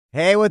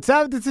Hey, what's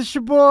up? This is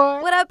your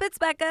boy. What up? It's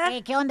Becca.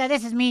 Hey, ¿qué onda?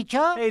 This is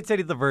Micho. Hey, it's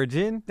Eddie the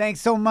Virgin.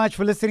 Thanks so much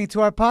for listening to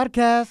our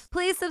podcast.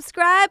 Please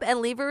subscribe and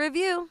leave a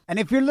review. And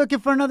if you're looking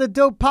for another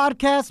dope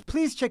podcast,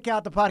 please check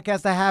out the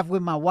podcast I have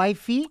with my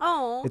wifey.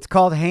 Oh. It's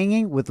called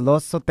Hanging with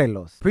Los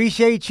Sotelos.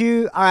 Appreciate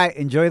you. All right,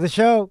 enjoy the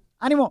show.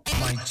 Animo.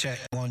 Mic check,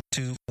 1,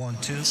 2, 1,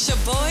 2.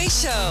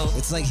 Shaboy Show.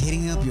 It's like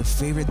hitting up your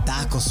favorite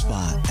taco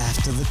spot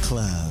after the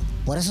club.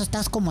 Por eso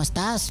estás como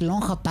estás,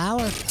 lonja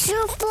power.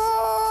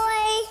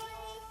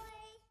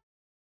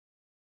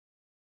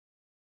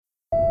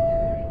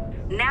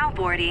 Now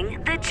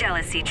boarding the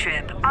jealousy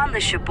trip on the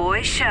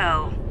Shaboy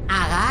Show.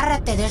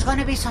 Agárrate, there's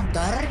gonna be some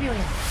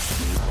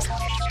turbulence.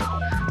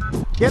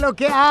 Que lo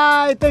que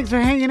hay? Thanks for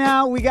hanging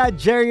out. We got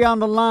Jerry on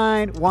the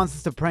line. Wants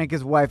us to prank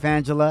his wife,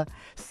 Angela.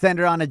 Send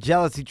her on a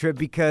jealousy trip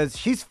because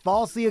she's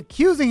falsely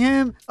accusing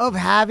him of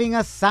having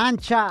a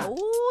sancha.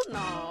 Oh,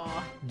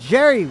 no.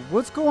 Jerry,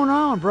 what's going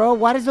on, bro?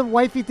 Why does the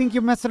wifey think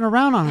you're messing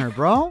around on her,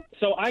 bro?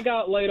 So I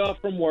got laid off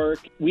from work.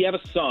 We have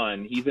a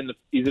son. He's in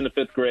the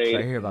fifth grade.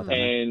 I hear about that,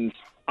 and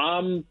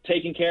I'm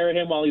taking care of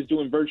him while he's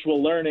doing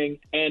virtual learning.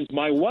 And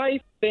my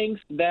wife thinks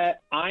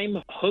that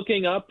I'm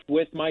hooking up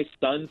with my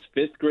son's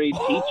fifth grade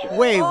teacher.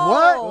 Wait,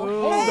 what?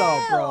 Hold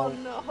up, bro.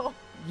 No.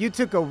 You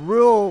took a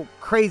real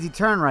crazy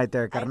turn right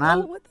there,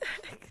 carnal. What the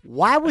heck?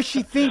 Why would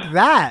she think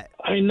that?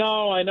 I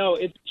know.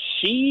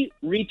 She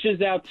reaches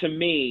out to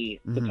me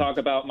to talk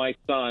about my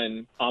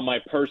son on my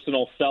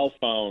personal cell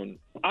phone.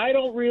 I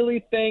don't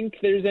really think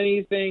there's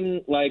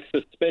anything,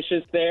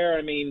 suspicious there.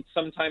 I mean,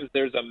 sometimes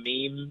there's a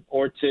meme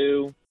or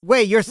two.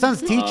 Wait, your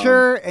son's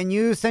teacher and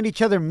you send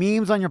each other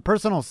memes on your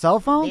personal cell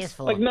phones?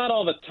 Not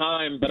all the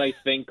time, but I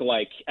think,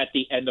 at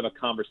the end of a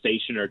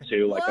conversation or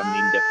two, a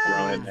meme gets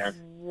thrown in there.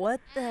 What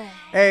the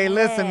heck? Hey,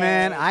 listen,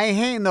 man. I ain't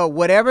hating, though.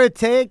 Whatever it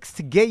takes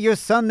to get your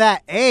son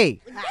that A.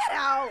 Get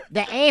out.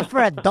 The A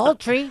for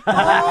adultery.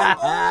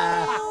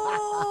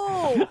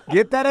 Oh.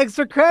 Get that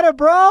extra credit,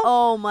 bro.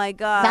 Oh, my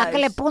God.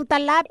 Sácale punta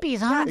lápiz,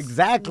 huh?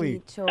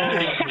 Exactly. Micho.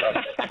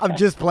 I'm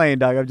just playing,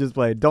 dog. I'm just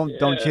playing. Don't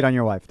cheat on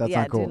your wife. That's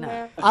not cool. do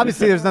not.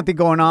 Obviously, there's nothing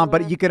going on,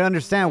 but you can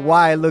understand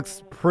why it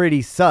looks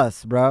pretty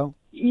sus, bro.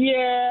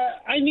 Yeah,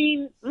 I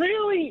mean,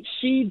 really,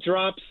 she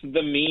drops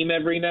the meme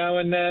every now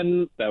and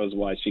then. That was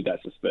why she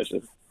got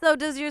suspicious. So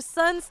does your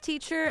son's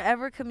teacher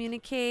ever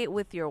communicate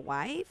with your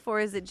wife, or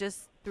is it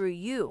just through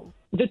you?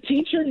 The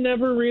teacher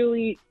never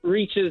really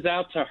reaches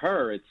out to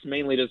her. It's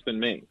mainly just been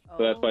me.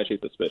 So that's why she's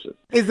suspicious.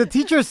 Is the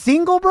teacher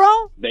single,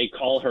 bro? They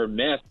call her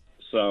Miss,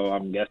 so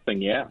I'm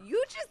guessing, yeah.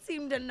 You just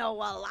seem to know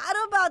a lot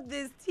about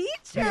this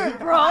teacher,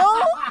 bro.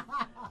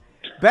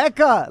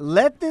 Becca,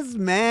 let this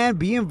man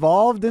be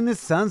involved in his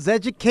son's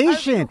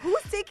education.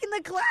 Who's taking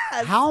the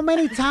class? How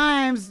many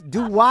times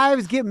do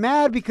wives get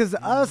mad because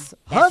us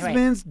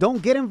husbands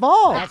don't get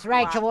involved? That's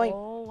right, Chaboy.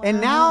 Oh, wow.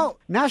 And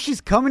now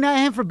she's coming at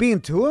him for being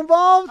too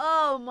involved?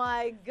 Oh,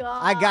 my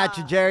God. I got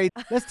you, Jerry.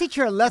 Let's teach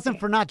her a lesson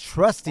for not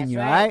trusting you,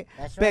 all right?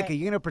 That's Becca, right.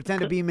 you're going to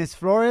pretend to be Miss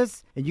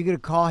Flores, and you're going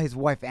to call his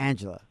wife,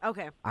 Angela.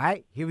 Okay. All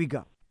right? Here we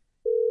go.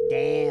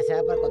 Damn, se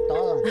va por con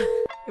todo.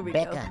 Here we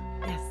Becca,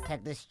 go. Yes.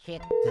 take this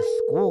chick to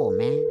school,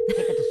 man.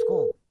 Take her to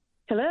school.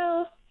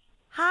 Hello.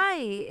 Hi,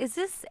 is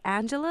this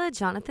Angela,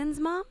 Jonathan's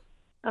mom?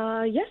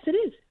 Yes, it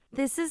is.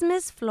 This is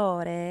Miss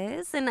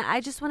Flores, and I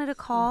just wanted to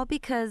call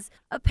because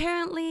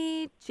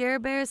apparently Jer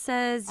Bear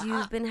says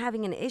you've been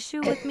having an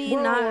issue with me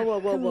not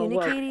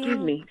communicating.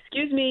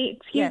 Excuse me.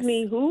 Yes.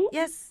 Who?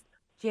 Yes,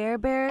 Jer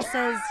Bear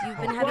says you've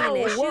been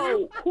having an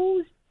issue.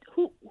 Who's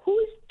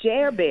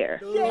Jer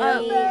Bear?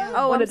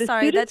 Oh, One I'm of the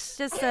sorry. students?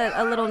 That's just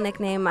a little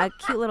nickname, a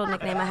cute little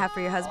nickname I have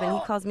for your husband. He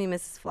calls me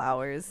Mrs.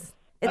 Flowers.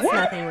 It's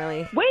nothing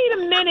really. Wait a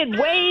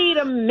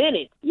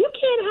minute. You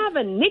can't have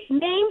a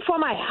nickname for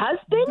my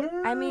husband?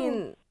 I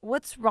mean,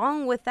 what's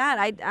wrong with that?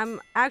 I'm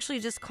actually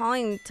just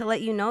calling to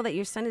let you know that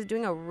your son is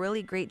doing a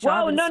really great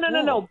job. Whoa, in no.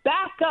 school.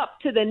 Back up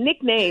to the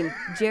nickname.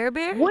 Jer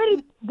Bear?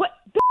 What? What?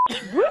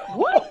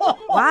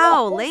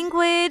 Wow,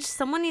 language.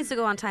 Someone needs to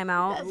go on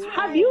timeout.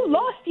 Have you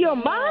lost your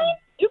mind?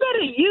 You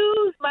better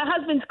use my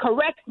husband's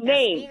correct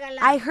name.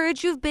 I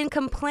heard you've been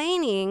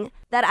complaining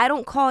that I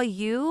don't call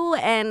you,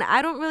 and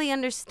I don't really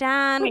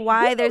understand Wait,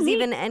 why what do there's you mean?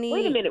 even any...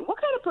 Wait a minute. What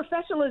kind of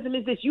professionalism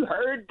is this? You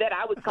heard that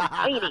I was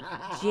complaining.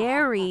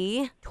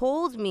 Jerry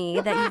told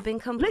me that you've been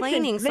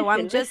complaining, Listen, so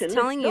I'm just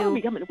telling you...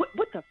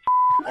 What the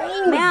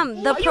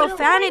Ma'am, the Are you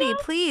profanity, right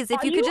now? please, if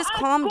Are you could you just at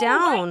calm school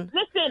down.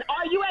 Right? Listen,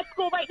 are you at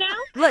school right now?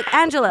 Look,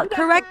 Angela,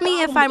 correct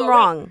me if I'm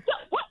wrong.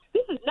 What?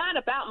 This is not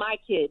about my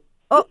kid.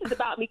 Oh. This is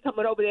about me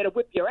coming over there to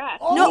whip your ass.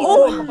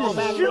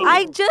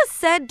 I just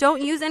said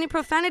don't use any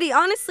profanity.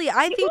 Honestly,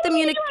 I think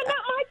You're not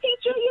my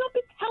teacher. You don't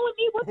be telling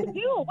me what to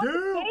do, what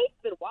to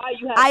say, and why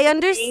you have I to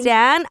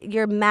understand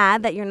you're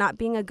mad that you're not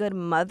being a good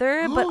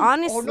mother, but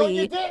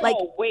honestly,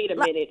 wait a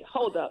minute.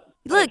 Hold up.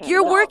 Look,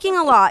 you're working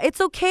a lot.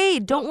 It's okay.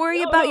 Don't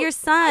worry about your I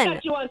son.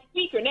 got you on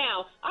speaker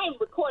now. I am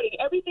recording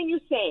everything you're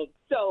saying.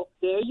 So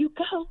there you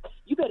go.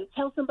 You better tell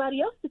tell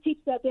somebody else to teach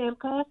that damn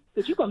class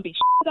because you're going to be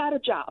out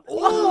of job.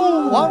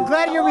 Well, I'm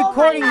glad you're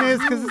recording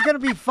this because it's going to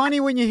be funny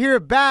when you hear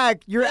it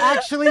back. You're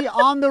actually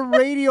on the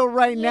radio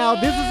right now.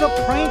 This is a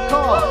prank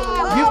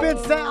call. You've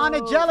been sent on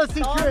a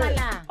jealousy trip.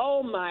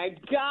 Oh, my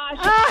gosh.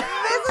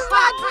 This is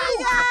my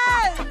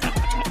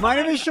yes! My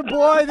name is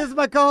Shaboy. This is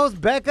my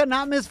co-host, Becca,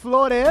 not Miss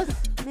Flores.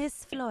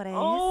 Miss Flores.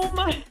 Oh,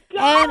 my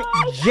And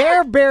gosh.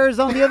 Jer Bear is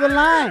on the other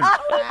line.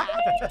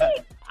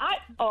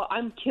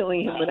 I'm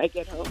killing him when I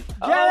get home.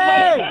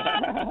 Jerry!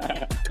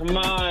 Come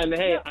on.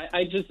 Hey,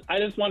 I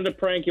just wanted to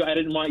prank you. I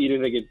didn't want you to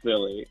think it's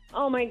silly.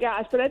 Oh, my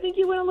gosh. But I think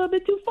you went a little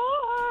bit too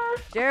far.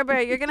 Jerry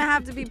Bear, you're going to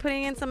have to be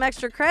putting in some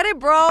extra credit,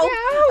 bro.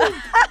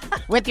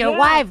 With your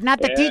wife, not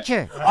the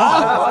teacher.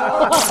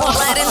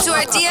 Slide into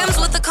our DMs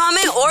with a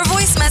comment or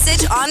voice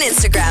message on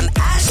Instagram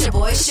at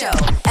Shaboy Show.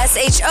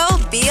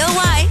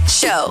 SHOBOY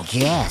Show.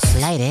 Yeah,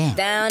 slide in.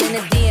 Down in the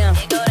DM.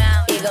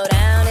 It go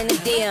down in the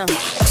DM.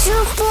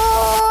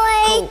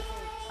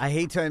 I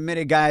hate to admit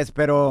it, guys,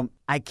 pero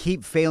I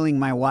keep failing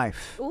my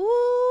wife.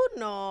 Ooh,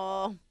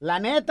 no. La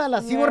neta, la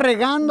sigo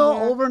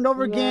regando over and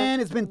over again.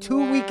 It's been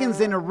 2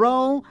 weekends in a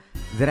row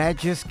that I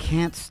just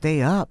can't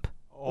stay up.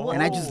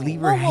 And I just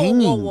leave her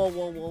hanging.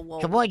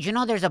 So, boy, you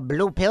know there's a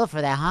blue pill for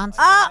that, Hans?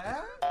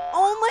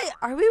 Oh, my.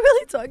 Are we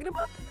really talking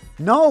about this?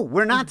 No,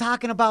 we're not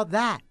talking about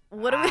that.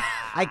 What are we?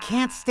 I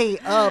can't stay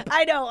up.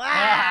 I know. You're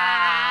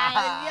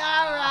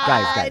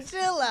right. Guys.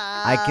 Chill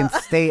out. I can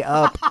stay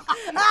up.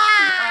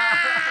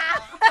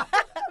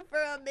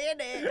 For a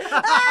minute.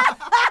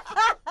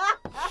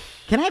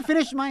 Can I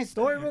finish my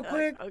story real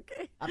quick?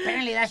 Okay.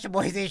 Apparently, that's your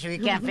boy's issue. He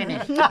can't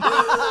finish.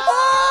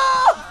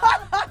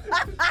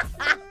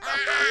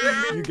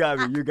 You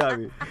got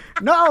me.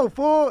 No,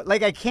 fool.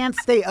 Like, I can't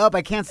stay up.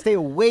 I can't stay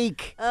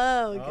awake.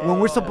 Oh, okay. When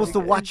we're supposed to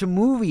watch a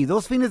movie.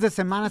 Those fines de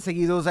semana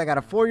seguidos, I got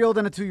a 4-year-old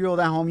and a 2-year-old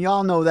at home.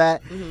 Y'all know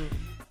that. Mm-hmm.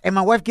 And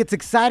my wife gets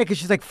excited because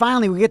she's like,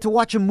 finally, we get to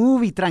watch a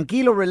movie.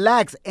 Tranquilo,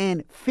 relax.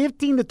 And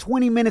 15 to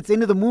 20 minutes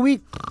into the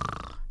movie,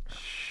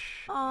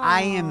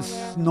 I am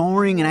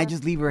snoring and I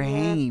just leave her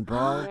hanging,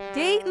 bro.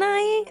 Date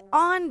night?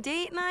 On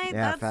date night?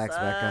 Yeah, that facts,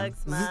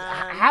 sucks, Becca.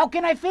 man. How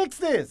can I fix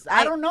this?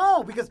 I don't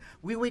know because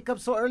we wake up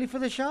so early for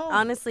the show.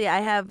 Honestly,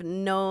 I have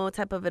no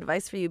type of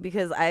advice for you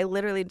because I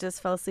literally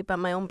just fell asleep at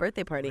my own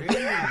birthday party.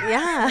 Really?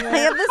 Yeah, I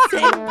have the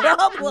same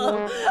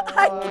problem.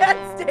 I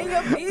can't stay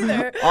up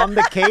either. On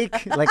the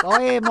cake, like, oh,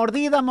 hey,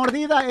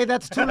 mordida, hey,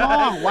 that's too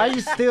long. Why are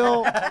you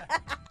still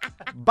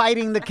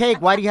biting the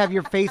cake? Why do you have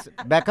your face,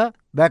 Becca?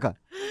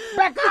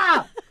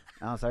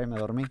 Oh, sorry, me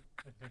dormí.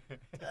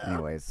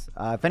 Anyways,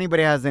 if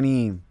anybody has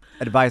any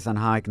advice on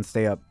how I can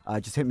stay up,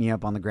 just hit me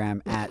up on the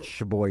gram at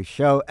Shaboy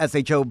Show,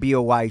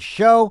 SHOBOY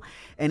Show.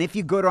 And if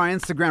you go to our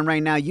Instagram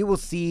right now, you will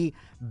see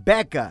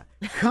Becca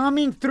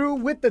coming through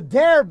with the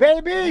dare,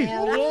 baby.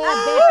 Hell yeah,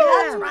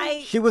 Becca. That's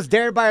right. She was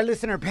dared by our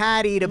listener,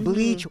 Patty, to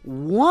bleach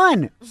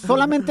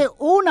solamente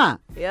una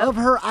of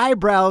her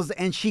eyebrows.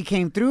 And she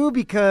came through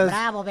because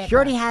Bravo, Becca. she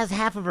already has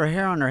half of her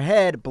hair on her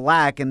head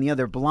black and the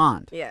other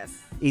blonde. Yes.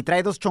 Y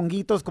trae dos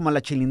chonguitos como la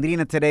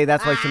chilindrina today.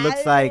 That's why she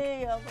looks like Oh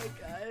my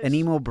gosh. an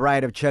emo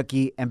bride of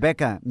Chucky. And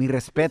Becca, mi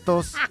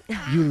respetos,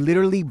 you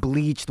literally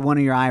bleached one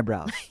of your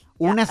eyebrows.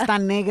 Una está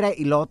negra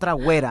y la otra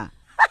güera.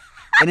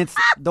 And it's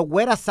the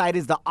güera side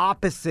is the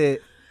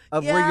opposite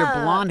of where your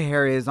blonde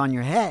hair is on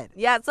your head.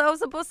 Yeah, so I was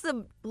supposed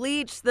to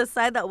bleach the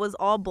side that was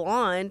all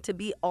blonde to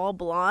be all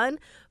blonde.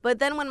 But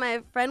then when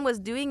my friend was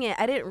doing it,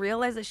 I didn't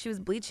realize that she was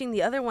bleaching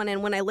the other one.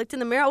 And when I looked in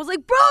the mirror, I was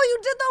like, bro, you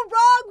did the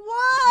wrong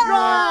one.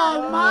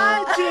 Wrong,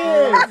 my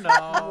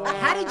no.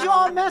 How did you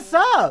all mess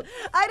up?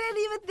 I didn't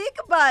even think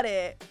about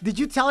it. Did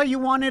you tell her you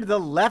wanted the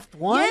left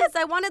one? Yes,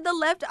 I wanted the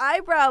left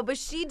eyebrow, but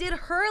she did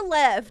her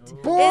left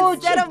Bull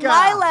instead of chica.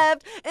 my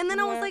left. And then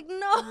I was like,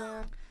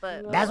 no.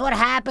 But That's what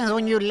happens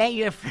when you let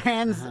your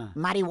friends,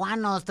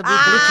 marihuanos, to be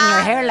bleaching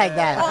your hair like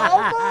that.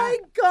 oh my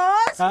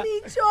gosh,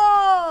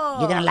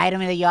 Micho. You gonna lie to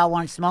me that y'all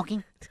weren't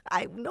smoking?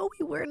 I know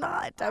we were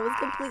not. I was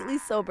completely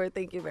sober.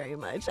 Thank you very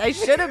much. I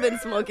should have been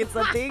smoking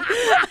something.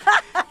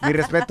 Mi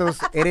respetos,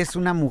 eres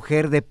una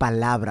mujer de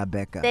palabra,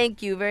 Becca.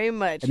 Thank you very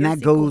much. And that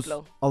goes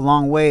a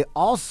long way.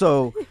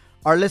 Also,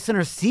 our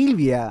listener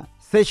Silvia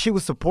says she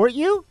would support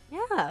you.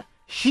 Yeah.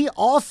 She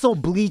also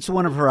bleached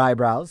one of her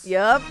eyebrows.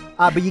 Yep.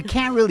 But you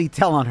can't really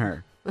tell on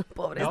her.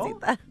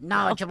 Pobrecita.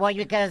 No, Chaboy,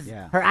 because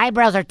her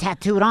eyebrows are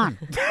tattooed on.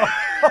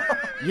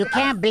 You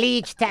can't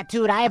bleach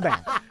tattooed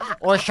eyebrows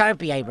or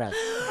Sharpie eyebrows.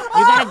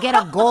 You gotta get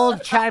a gold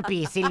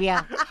Sharpie,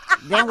 Silvia.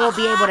 Then we'll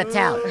be able to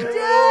tell.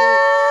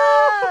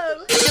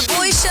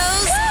 Shaboy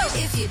Shows.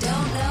 If you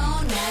don't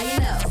know, now you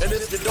know. And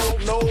if you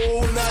don't know,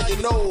 now you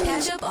know.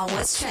 Catch up on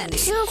what's trending.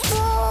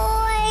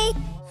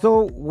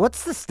 So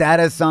what's the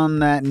status on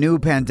that new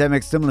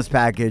pandemic stimulus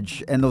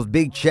package and those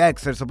big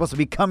checks that are supposed to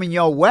be coming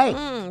your way?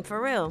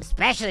 For real.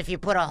 Especially if you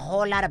put a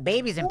whole lot of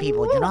babies in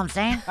people. You know what I'm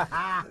saying?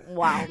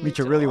 Wow.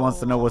 Micha really wants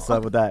to know what's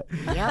up with that.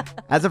 Yep.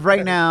 As of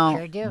right now,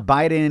 Sure do.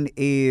 Biden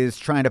is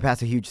trying to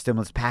pass a huge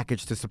stimulus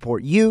package to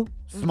support you,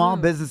 small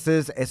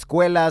businesses,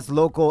 escuelas,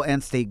 local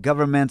and state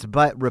governments,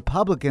 but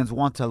Republicans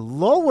want to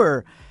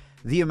lower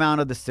the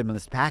amount of the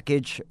stimulus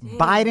package.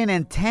 Biden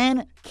and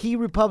 10 key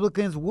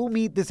Republicans will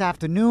meet this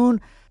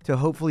afternoon to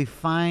hopefully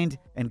find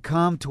and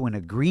come to an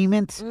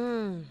agreement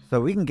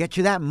so we can get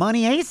you that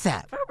money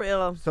ASAP. For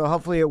real. So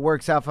hopefully it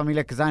works out,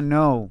 familia, because I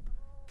know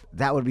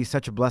that would be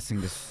such a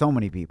blessing to so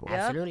many people. Yep.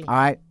 Absolutely. All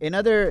right. In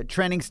other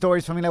trending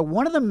stories, familia,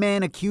 one of the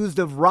men accused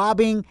of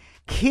robbing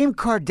Kim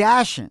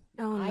Kardashian.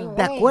 Oh, no.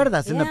 ¿Te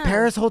acuerdas? In the Yeah.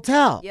 Paris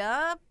hotel.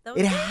 Yep.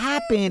 It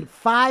happened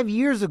 5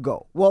 years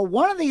ago. Well,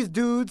 one of these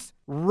dudes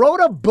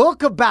wrote a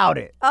book about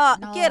it.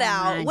 Get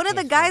out. One of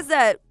the guys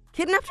that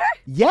kidnapped her?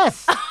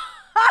 Yes.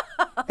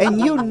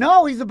 And you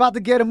know he's about to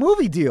get a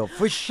movie deal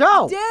for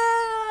sure.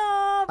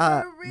 Damn.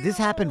 For real. This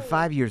happened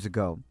 5 years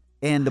ago.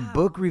 And the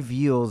book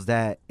reveals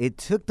that it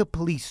took the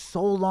police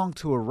so long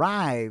to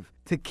arrive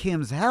to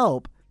Kim's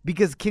help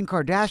because Kim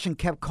Kardashian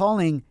kept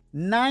calling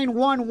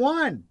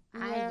 911.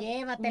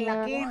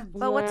 Llévatela, Kim.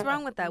 But what's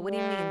wrong with that? What do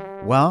you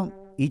mean? Well,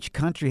 each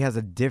country has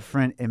a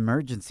different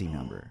emergency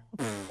number.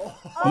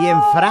 Y en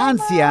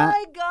Francia, Oh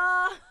my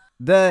God.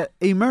 the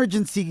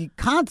emergency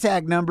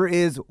contact number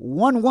is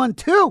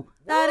 112.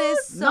 That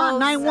is so Not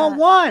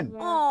 911.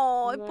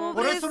 Oh,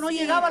 Por eso no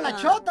pobrecita. llegaba la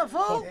chota,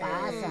 fool.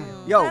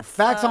 Pasa. Yo, That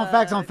facts on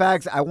facts on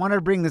facts. I wanted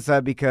to bring this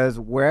up because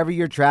wherever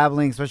you're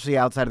traveling, especially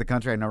outside of the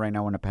country, I know right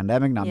now we're in a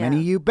pandemic, not many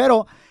of you,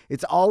 pero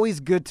it's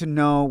always good to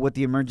know what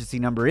the emergency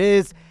number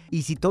is. Y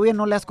si todavía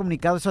no le has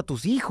comunicado eso a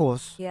tus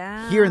hijos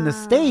here in the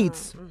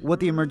States, what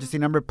the emergency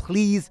number,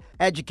 please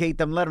educate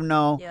them, let them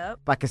know,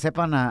 para que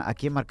sepan a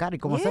quién marcar y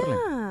cómo hacerle.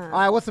 All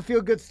right, what's the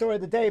feel-good story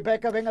of the day?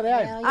 Becca, venga de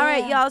ahí. All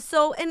right, y'all.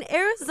 So an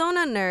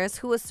Arizona nurse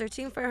who was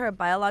searching for her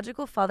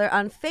biological father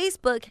on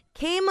Facebook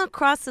came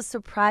across the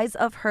surprise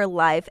of her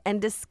life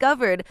and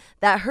discovered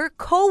that her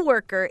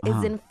coworker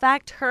is in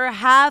fact her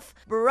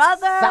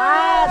half-brother.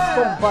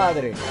 Sas,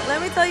 compadre.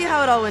 Let me tell you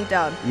how it all went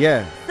down.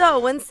 Yeah. So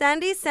when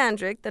Sandy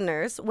Sandrick, the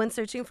nurse, went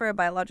searching for a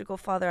biological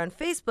father on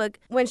Facebook,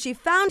 when she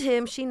found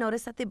him, she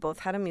noticed that they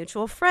both had a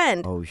mutual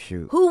friend. Oh,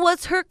 shoot. Who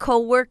was her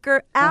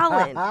coworker,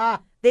 Alan.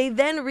 They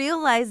then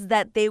realized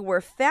that they were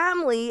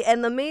family,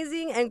 and the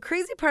amazing and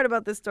crazy part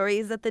about this story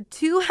is that the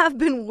two have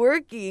been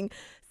working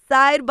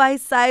side by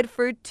side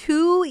for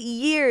 2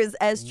 years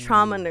as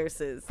trauma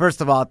nurses. First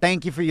of all,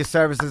 thank you for your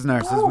services,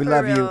 nurses. We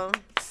love you. real.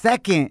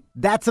 Second,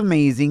 that's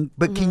amazing.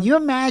 But can you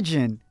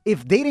imagine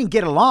if they didn't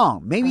get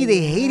along? Maybe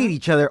they hated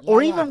each other,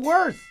 or even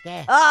worse,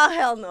 Oh,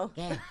 hell no.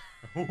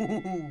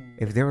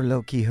 if they were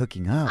low-key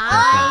hooking up.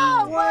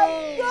 Oh,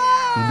 my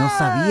God. Y no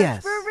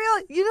sabías. For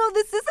real. You know,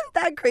 this isn't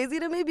that crazy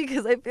to me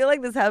because I feel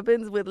like this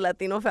happens with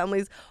Latino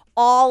families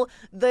all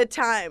the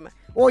time.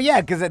 Well,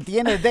 yeah, because at the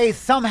end of the day,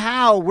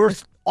 somehow we're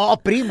all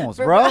primos,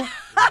 bro.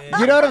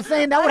 You know what I'm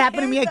saying? That would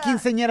happen to me at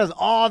quinceañeras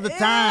all the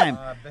time.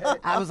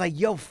 I was like,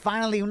 yo,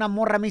 finally, una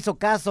morra me hizo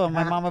caso. And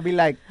my mom would be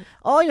like,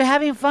 oh, you're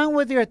having fun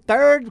with your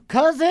third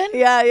cousin?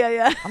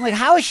 Yeah. I'm like,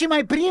 how is she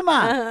my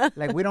prima?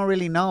 Like, we don't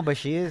really know, but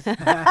she is.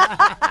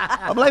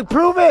 I'm like,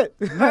 prove it.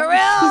 For real?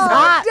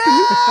 Hot.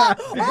 Yeah.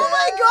 Oh,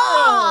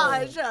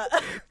 my gosh.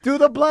 Do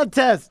the blood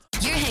test.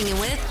 You're hanging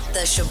with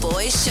The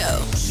Shaboy Show.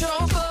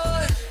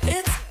 Shaboy,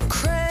 it's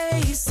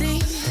crazy.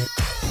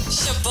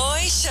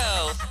 Shaboy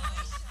Show.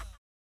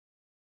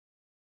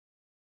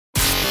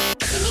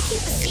 Can you keep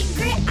a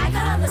secret? I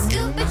got all the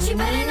scoop, but you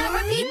better not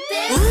repeat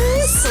this.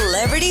 Ooh,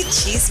 Celebrity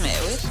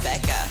Cheesemate with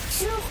Becca.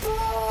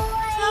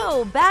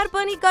 So, Bad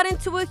Bunny got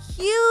into a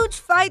huge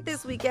fight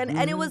this weekend,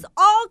 and it was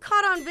all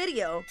caught on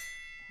video.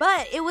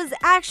 But it was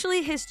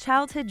actually his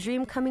childhood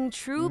dream coming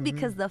true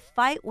because the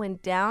fight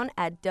went down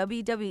at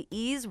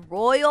WWE's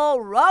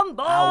Royal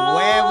Rumble. A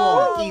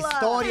huevo.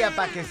 Historia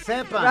pa' que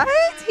sepan.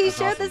 Right? He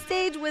shared the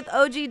stage with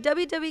OG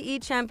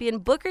WWE champion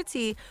Booker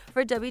T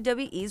for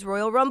WWE's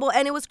Royal Rumble.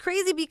 And it was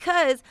crazy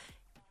because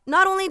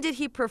not only did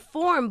he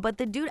perform, but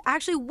the dude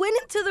actually went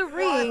into the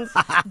ring,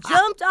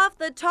 jumped off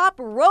the top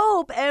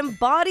rope, and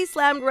body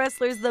slammed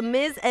wrestlers The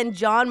Miz and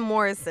John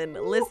Morrison.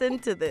 Listen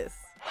to this.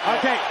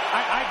 Okay,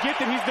 I get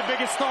that he's the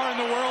biggest star in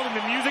the world in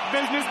the music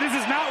business. This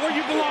is not where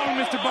you belong,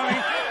 Mr. Bunny.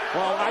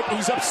 Well,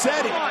 he's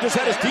upset. He just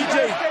had his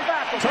DJ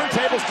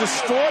turntables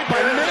destroyed by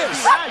Miz.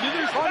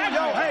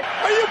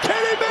 Are you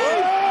kidding me?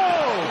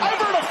 I've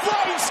heard of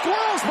flying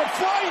squirrels, but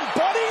flying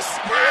bunnies?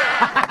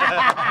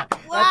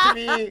 That to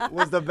me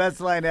was the best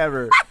line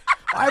ever.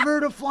 I've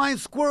heard of flying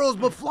squirrels,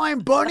 but flying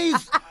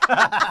bunnies?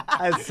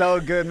 That's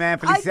so good, man.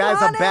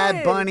 Felicidades a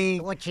Bad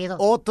Bunny.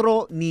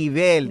 Otro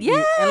nivel.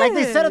 Yes. And like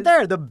they said it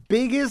there, the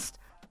biggest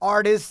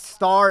artist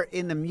star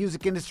in the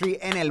music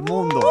industry en el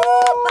mundo.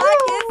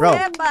 Bro,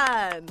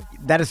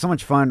 that is so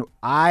much fun.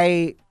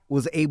 I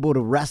was able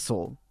to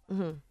wrestle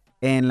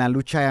in La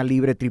Lucha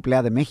Libre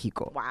AAA de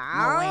Mexico.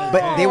 Wow.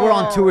 But they were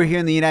on tour here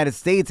in the United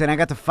States, and I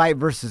got to fight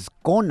versus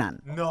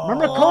Conan. No.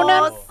 Remember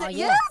Conan?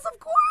 Yes, of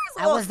course.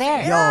 I was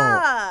there.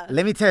 Yeah. Yo,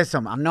 let me tell you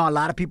something. I know a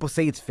lot of people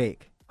say it's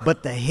fake,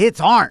 but the hits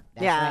aren't.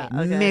 Yeah.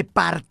 Okay. Me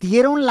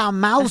partieron la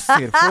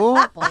Mauser, fool.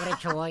 Pobre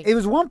Choy. It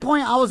was one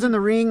point I was in the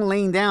ring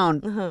laying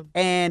down,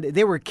 and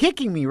they were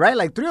kicking me, right?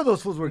 Like 3 of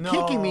those fools were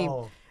kicking me.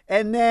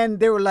 And then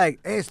they were like,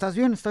 hey, ¿estás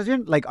bien? ¿Estás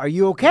bien? Like, are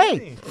you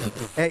okay?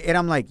 And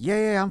I'm like,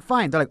 yeah, I'm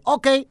fine. They're like,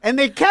 okay. And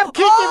they kept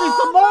kicking me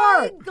some more.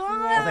 Oh, my God.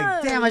 I was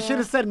like, damn, I should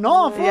have said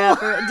no. Fool.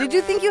 Yeah, did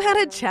you think you had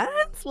a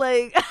chance?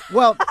 Like,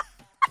 well,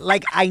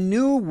 like, I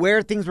knew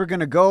where things were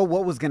going to go,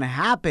 what was going to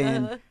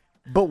happen.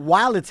 But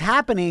while it's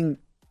happening,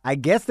 I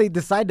guess they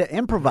decide to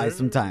improvise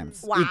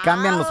sometimes. Wow. Y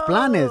cambian los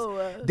planes.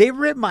 They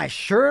ripped my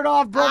shirt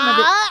off, bro.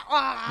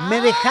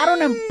 Me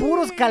dejaron en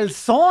puros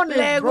calzones,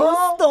 ¿Le bro.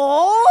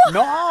 gustó?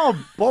 No,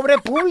 pobre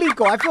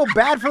público. I feel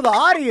bad for the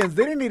audience.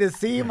 They didn't need to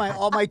see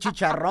all my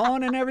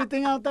chicharrón and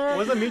everything out there.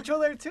 Wasn't Micho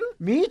there too?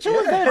 Micho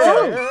was there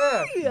too.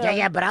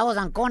 Yeah, but I was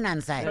on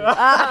Conan's side.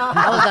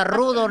 I was the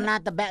rudo,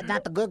 not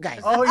the good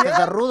guys. Oh, yeah?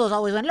 Because the rudos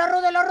always went, lo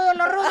rudo.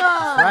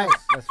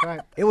 That's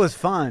right. It was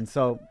fun.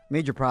 So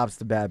major props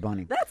to Bad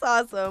Bunny. That's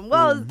awesome.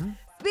 Well,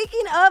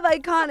 speaking of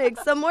iconic,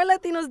 some more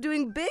Latinos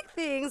doing big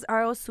things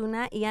are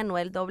Ozuna y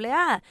Anuel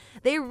AA.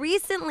 They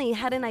recently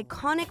had an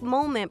iconic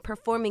moment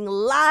performing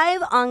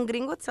live on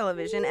Gringo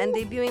television and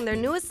debuting their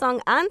newest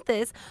song,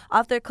 Antes,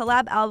 off their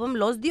collab album,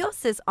 Los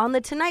Dioses, on The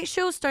Tonight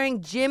Show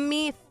starring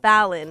Jimmy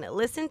Fallon.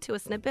 Listen to a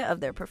snippet of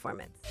their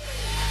performance.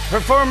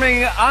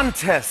 Performing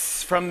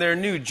Antes from their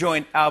new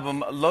joint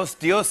album, Los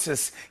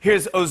Dioses,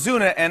 here's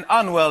Ozuna and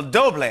Anuel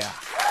AA.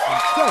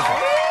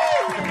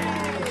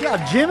 Yeah,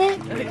 Jimmy?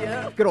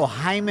 Good old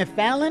Jaime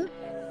Fallon.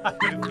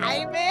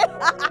 Jaime.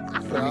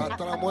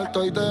 Hasta la muerte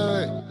hoy te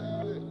ve.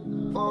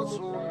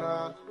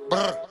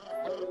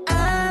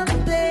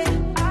 Antes,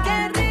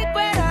 qué rico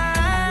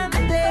era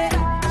antes.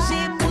 Si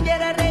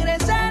pudiera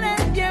regresar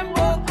el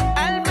tiempo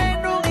al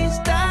menos un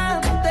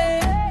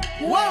instante.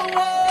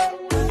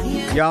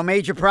 Whoa. Yo,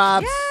 major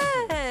props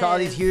Yes. to all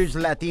these huge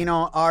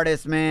Latino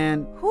artists,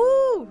 man.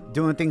 Woo.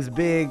 Doing things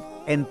big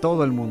en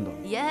todo el mundo.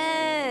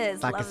 Yes.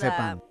 Pa' que Love that.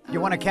 sepan. You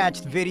want to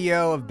catch the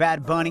video of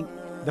Bad Bunny,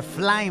 the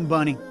Flying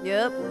Bunny?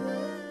 Yep.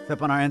 It's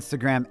up on our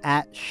Instagram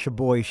at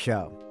Shaboy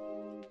Show.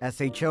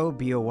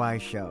 SHOBOY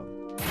Show.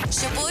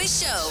 Shaboy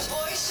Show.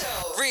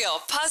 Real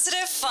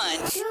positive fun.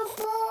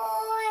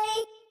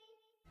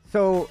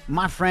 So,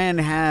 my friend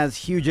has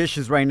huge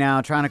issues right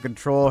now trying to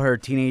control her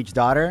teenage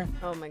daughter.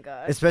 Oh my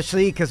God.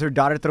 Especially because her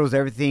daughter throws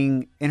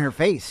everything in her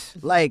face.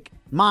 Like,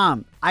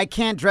 Mom, I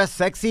can't dress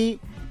sexy.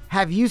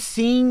 Have you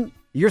seen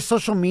your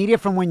social media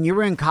from when you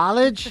were in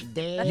college?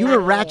 You were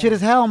ratchet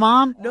as hell,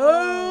 Mom.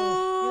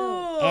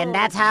 No. And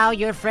that's how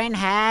your friend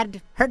had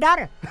her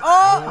daughter.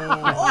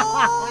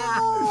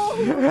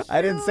 I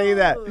didn't say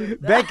that.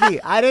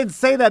 Becky, I didn't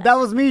say that. That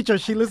was Micho.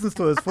 She listens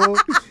to us, fool.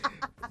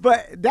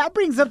 But that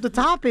brings up the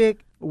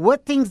topic.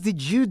 What things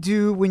did you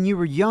do when you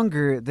were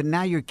younger that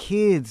now your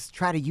kids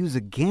try to use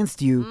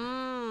against you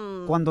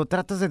cuando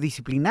tratas de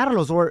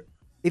disciplinarlos? Or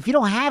if you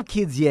don't have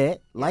kids yet,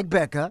 like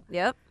Becca,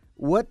 Yep.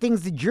 what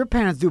things did your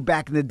parents do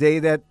back in the day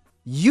that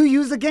you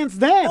use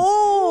against them?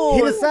 Oh.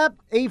 Hit us up,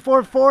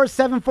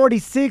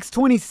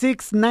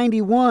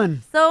 844-746-2691.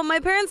 So my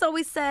parents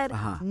always said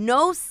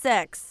no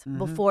sex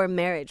before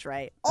marriage,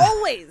 right?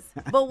 Always.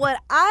 But what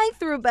I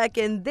threw back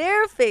in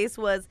their face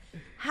was,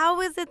 how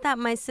is it that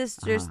my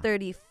sister's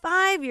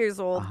 35 years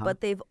old, but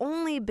they've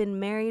only been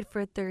married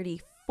for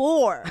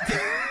 34?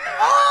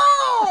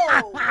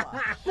 Oh!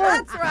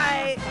 That's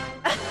right.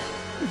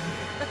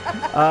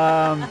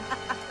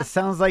 It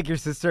sounds like your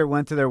sister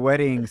went to their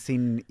wedding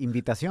sin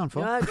invitación,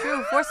 fool. Yeah,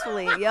 true.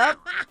 Forcefully. Yep.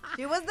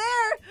 She was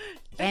there.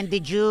 And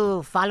did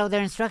you follow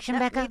their instruction,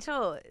 Becca?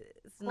 Micho,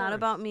 it's not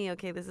about me,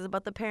 okay? This is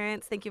about the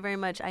parents. Thank you very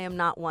much. I am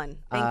not one.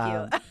 Thank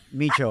you.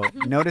 Micho,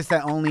 notice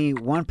that only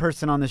one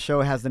person on the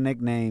show has the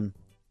nickname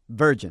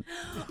Virgin.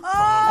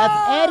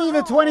 That's Eddie,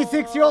 the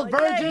 26-year-old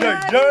virgin.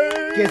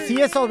 Que sí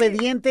es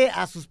obediente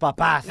a sus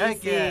papás.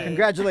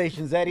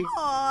 Congratulations, Eddie.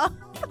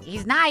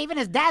 He's not. Even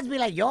his dads be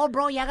like, yo,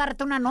 bro, ya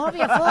agárrate una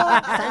novia, fool.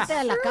 Salte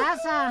de la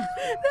casa.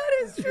 That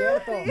is true.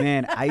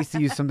 Man, I used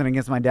to use something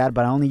against my dad,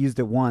 but I only used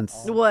it once.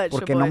 What,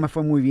 Porque Shaboy? no me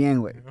fue muy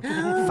bien, güey.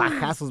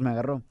 Fajazos me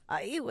agarró.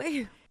 Ay,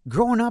 güey.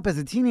 Growing up as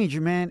a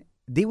teenager, man,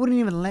 they wouldn't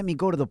even let me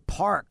go to the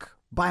park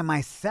by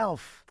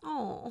myself.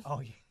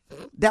 Oh.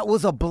 That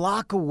was a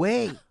block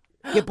away.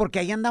 Que porque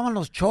ahí andaban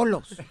los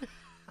cholos.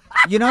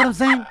 You know what I'm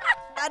saying?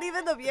 Not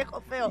even the viejo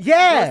feo.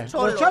 Yeah, Los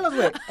los cholos,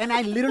 güey. And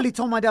I literally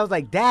told my dad, I was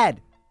like,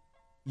 Dad,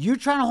 you're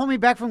trying to hold me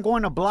back from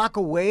going a block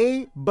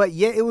away, but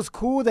yet it was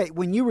cool that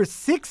when you were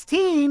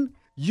 16,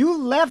 you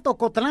left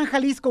Ocotlán,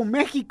 Jalisco,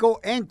 Mexico,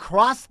 and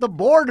crossed the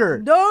border.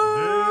 No!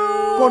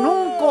 Con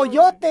un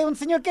coyote, un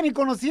señor que ni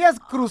conocías,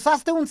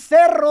 cruzaste un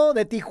cerro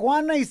de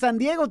Tijuana y San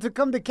Diego to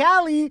come to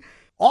Cali.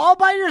 All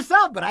by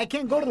yourself, but I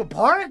can't go to the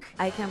park?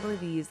 I can't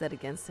believe you used that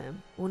against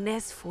him. Un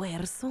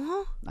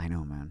esfuerzo. I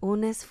know, man.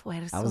 Un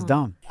esfuerzo. I was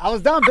dumb,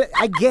 but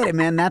I get it,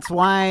 man. That's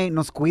why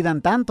nos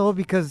cuidan tanto,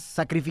 because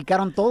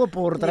sacrificaron todo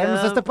por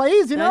traernos a este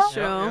país, you know? That's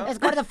true. Let's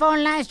go to the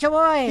phone lines,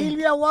 Shaboy.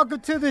 Silvia,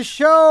 welcome to the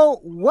show.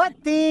 What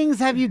things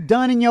have you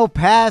done in your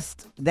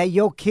past that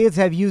your kids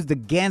have used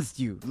against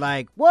you?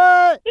 Like,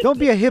 what? Don't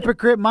be a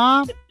hypocrite,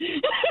 Mom.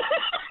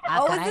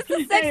 Oh, is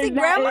this the sexy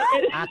grandma?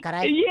 Ah,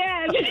 caray.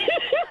 Yes.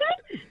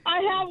 I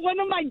I have one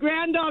of my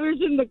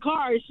granddaughters in the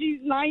car. She's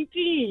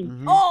 19.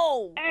 Mm-hmm.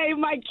 Oh. Hey,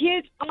 my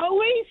kids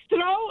always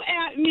throw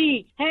at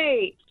me,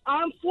 hey,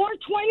 I'm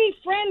 420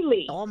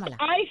 friendly. Tómala.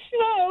 I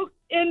smoke,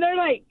 and they're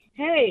like,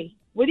 hey,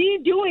 what are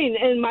you doing?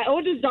 And my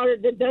oldest daughter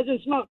that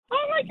doesn't smoke.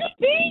 I'm like,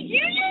 B,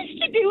 you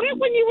used to do it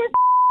when you were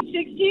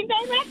 16.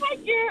 Don't act like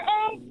you're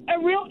a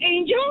real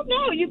angel.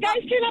 No, you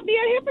guys cannot be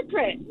a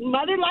hypocrite.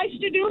 Mother likes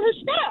to do her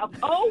stuff.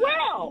 Oh,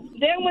 well.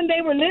 Then when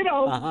they were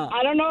little,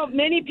 I don't know if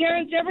many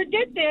parents ever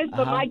did this,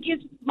 but my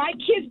kids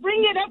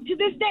bring it up to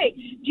this day.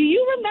 Do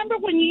you remember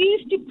when you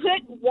used to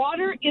put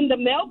water in the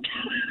milk?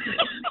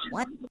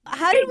 What?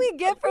 How did we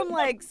get from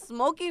like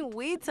smoking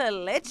weed to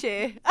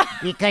leche?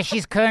 Because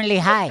she's currently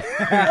high.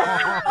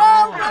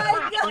 Oh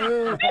my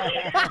God.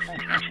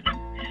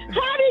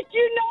 How did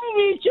you know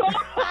me, Joe?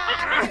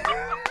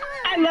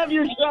 I love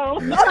your show.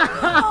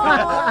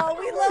 Oh,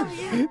 we love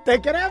you. Te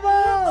queremos.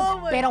 Oh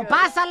my Pero God.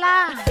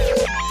 pásala.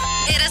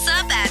 Hit us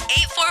up at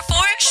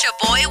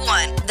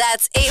 844-SHABOY1.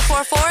 That's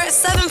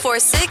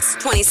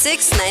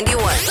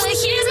 844-746-2691. But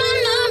here's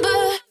my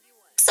number,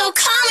 so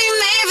call me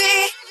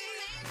maybe.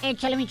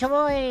 Échale, mi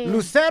boy.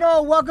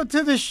 Lucero, welcome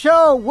to the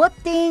show. What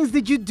things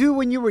did you do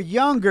when you were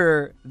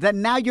younger that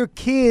now your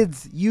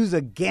kids use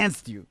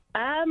against you?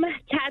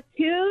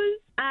 Tattoos.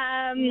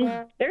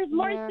 There's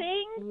more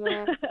things.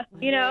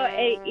 You know,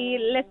 y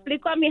le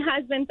explico a mi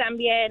husband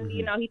también.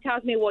 You know, he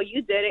tells me, well,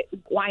 you did it.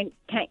 Why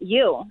can't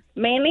you?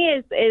 Mainly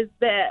is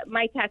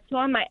my tattoo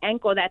on my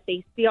ankle that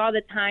they see all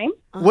the time.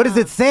 What does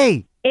it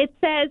say? It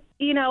says,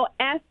 you know,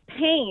 F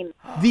pain.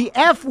 The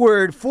F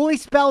word, fully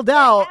spelled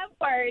out. F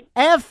word.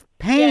 F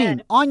pain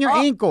Yes. on your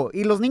ankle.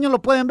 Y los niños lo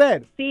pueden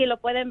ver. Sí, lo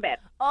pueden ver.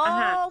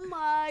 Oh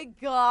my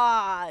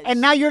gosh.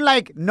 And now you're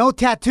like, no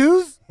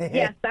tattoos?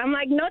 Yes, I'm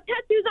like, no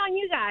tattoos on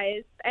you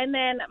guys. And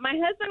then my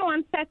husband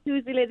wants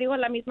tattoos. Y le digo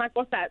la misma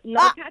cosa.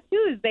 No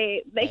tattoos.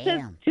 They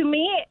just, to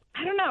me,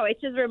 I don't know.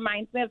 It just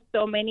reminds me of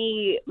so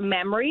many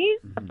memories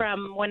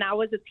from when I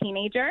was a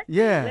teenager.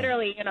 Yeah.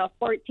 Literally,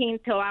 14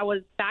 till I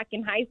was back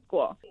in high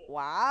school.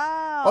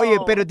 Wow. Oh, yeah,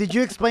 pero did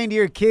you explain to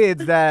your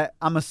kids that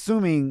I'm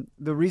assuming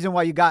the reason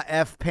why you got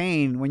F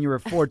pain when you were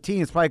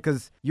 14 is probably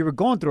because you were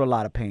going through a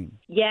lot of pain?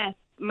 Yes.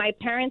 My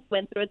parents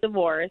went through a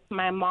divorce.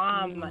 My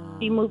mom,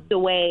 she moved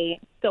away.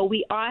 So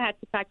we all had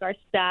to pack our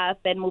stuff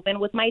and move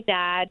in with my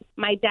dad.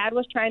 My dad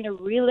was trying to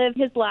relive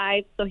his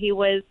life, so he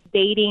was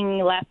dating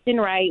left and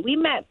right. We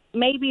met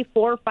maybe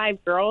 4 or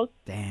 5 girls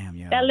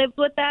that lived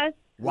with us.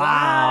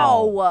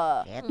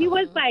 Wow. He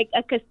was like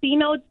a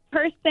casino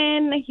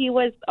person. He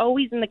was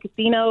always in the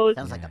casinos.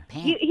 Sounds like a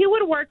pimp. He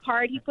would work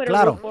hard. He put a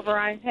roof over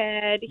our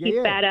head.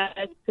 He fed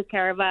us, took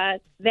care of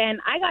us.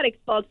 Then I got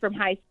expelled from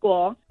high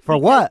school. For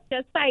what?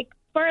 Just like,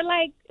 for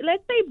like,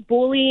 let's say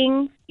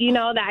bullying,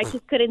 that I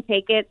just couldn't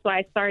take it. So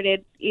I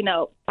started,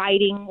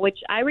 fighting,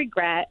 which I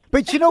regret.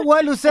 But you know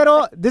what,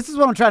 Lucero? This is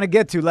what I'm trying to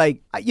get to.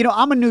 Like,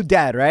 I'm a new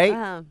dad,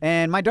 right?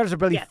 And my daughters are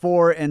barely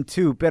 4 and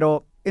 2.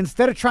 Pero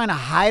instead of trying to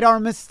hide our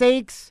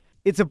mistakes,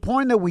 it's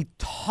important that we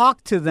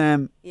talk to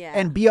them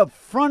and be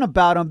upfront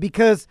about them,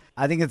 because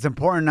I think it's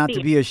important not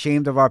to be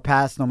ashamed of our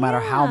past, no matter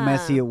how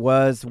messy it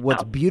was.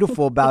 What's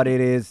beautiful about it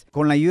is,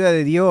 con la ayuda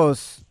de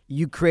Dios,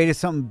 you created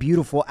something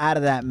beautiful out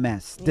of that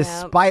mess.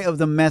 Despite of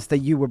the mess that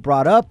you were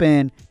brought up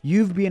in,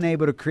 you've been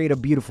able to create a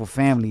beautiful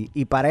family.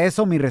 Y para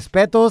eso, mis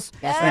respetos.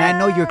 And I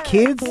know your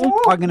kids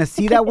are going to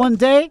see that one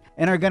day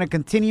and are going to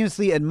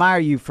continuously admire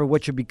you for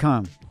what you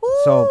become.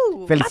 So,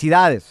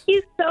 felicidades. Thank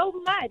you so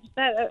much.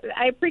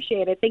 I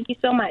appreciate it. Thank you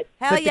so much.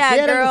 Hell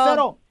yeah, girl.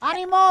 Lucero.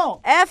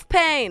 Animo. F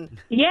pain.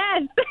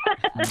 Yes.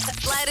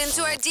 Slide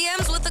into our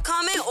DMs with a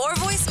comment or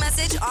voice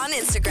message on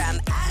Instagram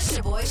at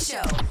Shaboy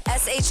Show.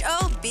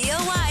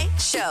 SHOBOY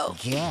Show.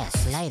 Yeah,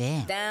 slide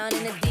in. Down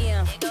in the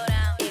DM.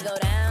 It go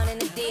down in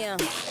the DM.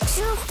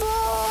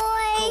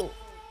 Shaboy.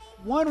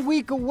 1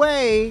 week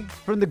away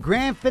from the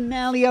grand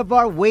finale of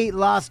our weight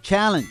loss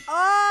challenge.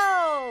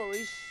 Oh,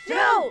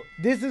 shoot.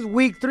 This is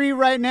week 3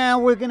 right now.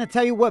 We're going to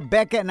tell you what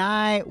Becca and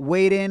I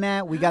weighed in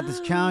at. We got this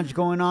challenge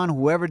going on.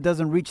 Whoever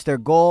doesn't reach their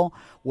goal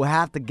will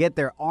have to get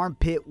their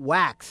armpit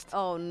waxed.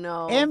 Oh,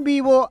 no. En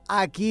vivo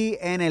aquí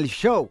en el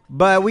show.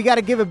 But we got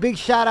to give a big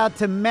shout out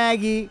to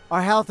Maggie,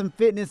 our health and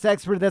fitness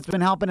expert that's been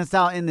helping us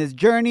out in this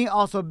journey.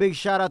 Also a big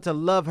shout out to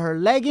Love Her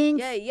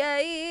Leggings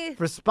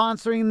for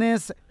sponsoring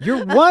this.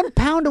 You're 1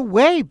 pound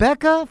away,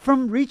 Becca,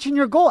 from reaching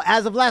your goal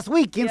as of last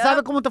week. ¿Quién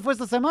sabe cómo te fue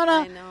esta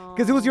semana? I know.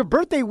 Because it was your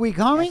birthday week,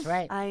 homie. That's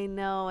right. I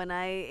know, and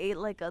I ate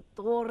like a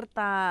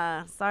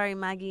torta. Sorry,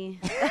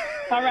 Maggie.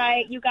 All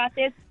right, you got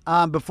this.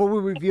 Before we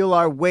reveal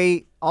our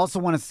weight, also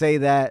want to say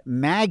that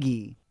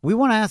Maggie, we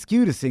want to ask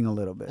you to sing a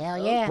little bit.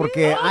 Hell yeah.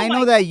 Porque I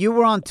know that you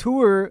were on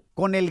tour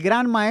con el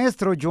gran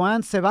maestro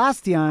Joan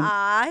Sebastian.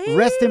 Ay.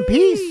 Rest in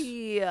peace.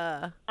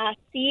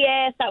 Así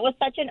es. That was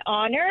such an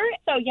honor.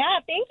 So, yeah,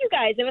 thank you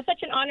guys. It was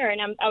such an honor,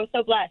 and I was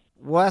so blessed.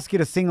 We'll ask you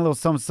to sing a little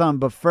something,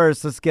 but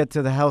first, let's get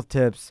to the health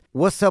tips.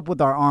 What's up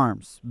with our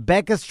arms?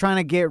 Becca's trying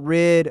to get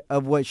rid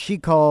of what she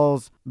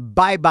calls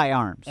bye-bye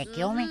arms.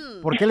 Kill me?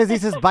 ¿Por qué les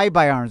dices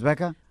bye-bye arms,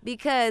 Becca?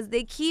 because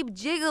they keep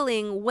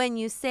jiggling when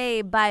you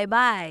say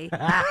bye-bye.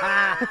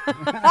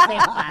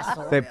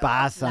 Se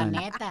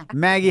pasan.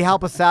 Maggie,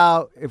 help us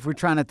out if we're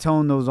trying to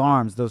tone those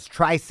arms, those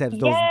triceps,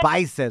 those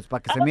biceps, para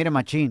que se mire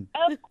machín.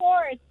 Of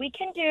course. We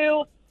can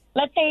do,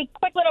 let's say,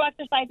 quick little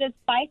exercises,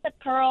 bicep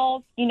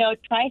curls,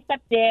 tricep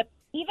dip.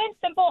 Even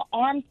simple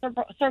arm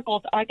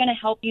circles are going to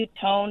help you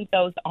tone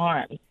those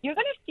arms. You're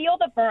going to feel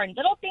the burn,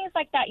 little things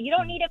like that. You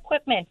don't need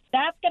equipment.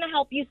 That's going to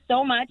help you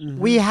so much.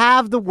 We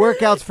have the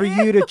workouts for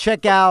you to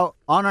check out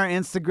on our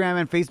Instagram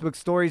and Facebook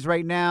stories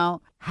right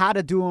now. How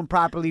to do them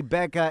properly.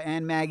 Becca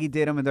and Maggie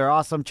did them, and they're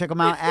awesome. Check them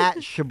out at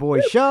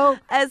Shaboy Show.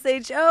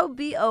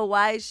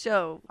 SHOBOY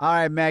Show. All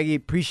right, Maggie.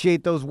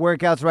 Appreciate those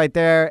workouts right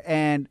there.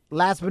 And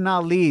last but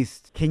not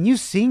least, can you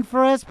sing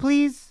for us,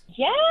 please?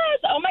 Yes.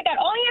 Oh, my God.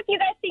 Only if you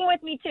guys sing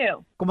with me,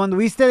 too. Como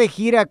anduviste de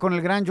gira con el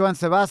gran Joan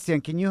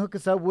Sebastian, can you hook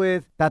us up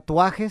with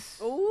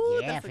Tatuajes? Ooh,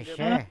 yeah, for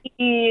sure.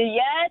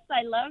 Yes,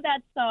 I love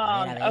that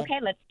song. A ver.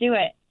 Okay, let's do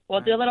it. We'll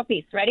do a little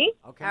piece. Ready?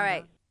 Okay. All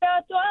right.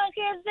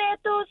 Tatuajes de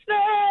tus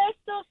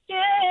besos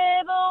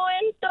llevo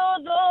en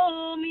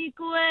todo mi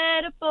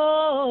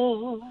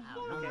cuerpo.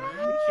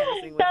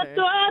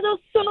 Tatuado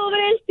sobre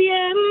el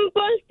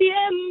tiempo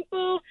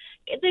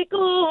que te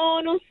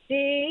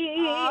conocí.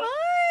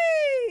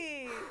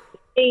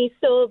 Me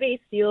hizo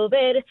vicio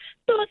ver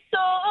tus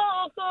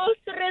ojos,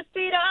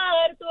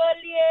 respirar tu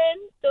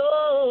aliento.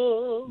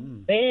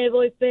 Me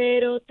voy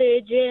pero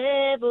te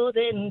llevo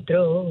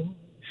dentro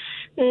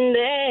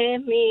de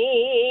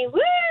mí.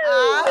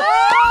 ¡Oh,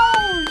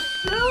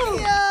 shoot!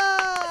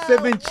 ¡Se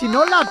me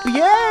enchinó la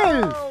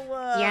piel!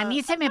 Y a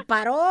mí se me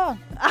paró.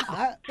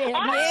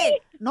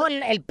 No,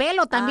 el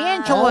pelo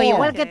también, Chobo,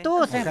 igual que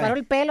tú. Se me paró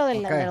el pelo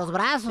de los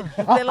brazos.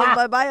 De los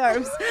bye-bye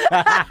arms.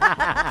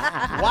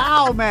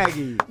 Wow,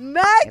 Maggie.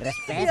 Maggie.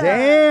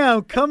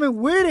 Damn, coming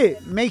with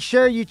it. Make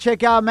sure you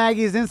check out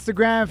Maggie's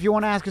Instagram if you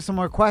want to ask her some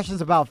more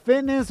questions about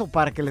fitness o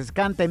para que les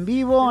cante en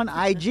vivo on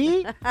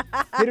IG.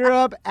 Hit her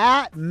up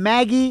at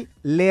Maggie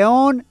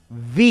Leon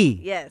V.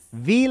 Yes.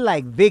 V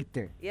like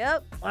Victor.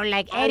 Yep. Or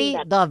like Eddie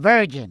the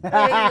Virgin. There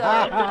you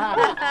go.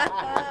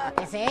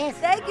 Ese es.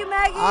 Thank you,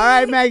 Maggie. All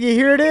right, Maggie,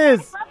 here it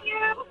is.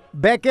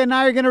 Becca and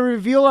I are going to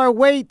reveal our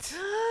weight.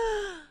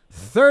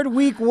 Third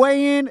week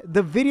weigh-in.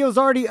 The video's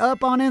already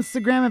up on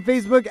Instagram and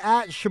Facebook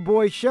at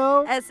Shaboy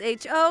Show.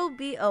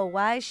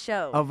 SHOBOY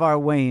Show. Of our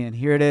weigh-in.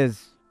 Here it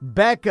is.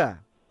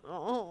 Becca.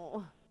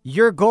 Oh.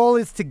 Your goal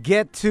is to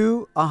get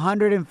to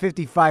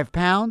 155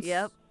 pounds.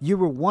 Yep. You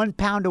were 1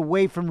 pound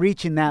away from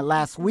reaching that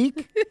last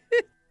week.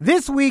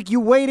 This week, you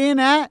weighed in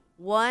at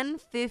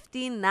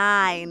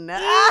 159.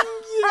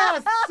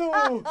 Yes.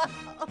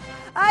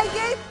 I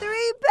gained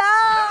 3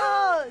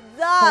 pounds.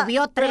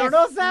 Subió 3. Pero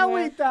no se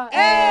agüita.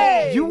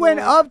 Hey. You went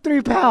up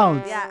 3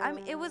 pounds. Yeah, I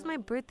mean, it was my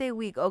birthday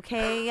week,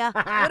 okay?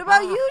 What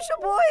about you,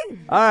 Shaboy?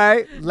 All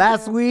right.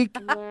 Last week,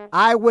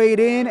 I weighed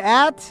in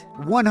at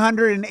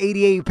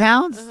 188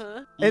 pounds.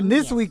 And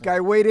this week, I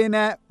weighed in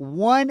at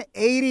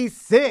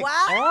 186. Wow.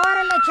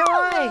 Órale,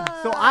 Choboy.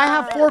 So I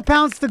have 4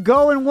 pounds to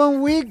go in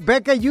 1 week.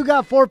 Becca, you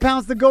got 4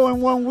 pounds to go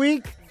in 1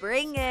 week.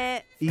 Bring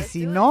it. Y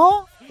si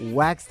no,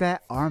 wax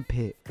that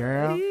armpit,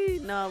 girl.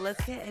 No,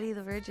 let's get Eddie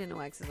the Virgin to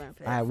wax his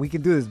armpit. All right, we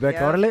can do this, Becca.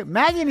 Yeah. Órale.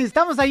 Maggie,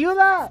 necesitamos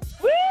ayuda.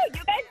 Woo, you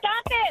guys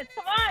got this.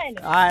 Come on.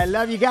 All right,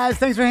 love you guys.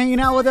 Thanks for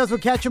hanging out with us. We'll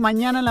catch you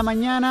mañana en la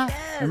mañana.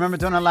 Yes. Remember,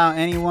 don't allow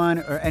anyone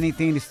or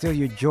anything to steal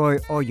your joy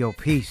or your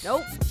peace.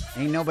 Nope.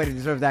 Ain't nobody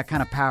deserve that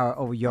kind of power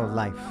over your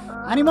life.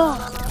 Anymore.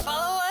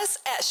 Follow us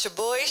at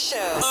Shaboy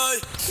Show.